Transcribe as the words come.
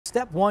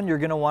Step 1, you're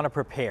going to want to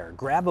prepare.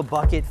 Grab a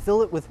bucket,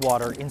 fill it with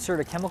water, insert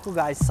a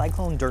chemicalguys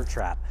cyclone dirt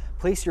trap.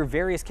 Place your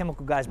various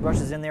chemicalguys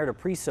brushes in there to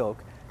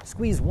pre-soak.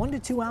 Squeeze 1 to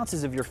 2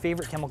 ounces of your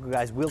favorite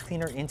chemicalguys wheel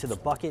cleaner into the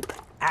bucket.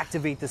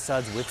 Activate the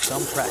suds with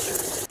some pressure.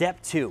 Step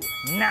 2,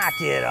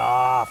 knock it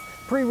off.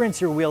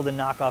 Pre-rinse your wheel to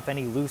knock off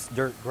any loose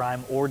dirt,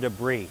 grime, or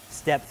debris.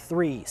 Step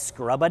 3,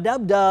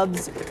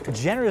 scrub-a-dub-dubs.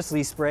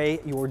 Generously spray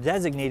your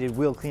designated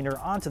wheel cleaner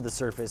onto the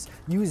surface.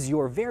 Use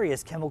your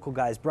various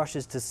chemicalguys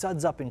brushes to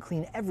suds up and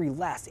clean every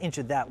last inch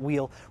of that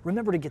wheel.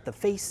 Remember to get the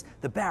face,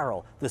 the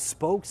barrel, the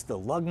spokes, the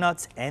lug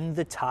nuts, and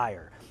the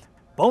tire.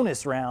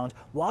 Bonus round,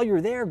 while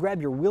you're there,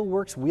 grab your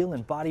Wheelworks wheel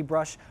and body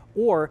brush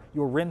or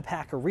your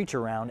Rimpaca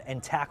Reacharound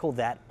and tackle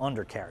that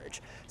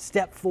undercarriage.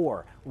 Step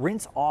 4,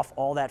 rinse off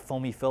all that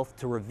foamy filth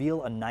to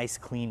reveal a nice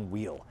clean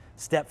wheel.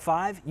 Step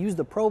 5, use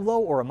the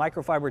Pro-Blow or a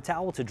microfiber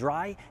towel to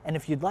dry, and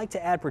if you'd like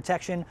to add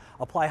protection,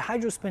 apply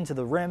Hydrospin to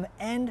the rim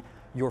and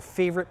your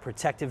favorite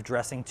protective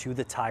dressing to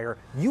the tire.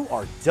 You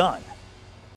are done.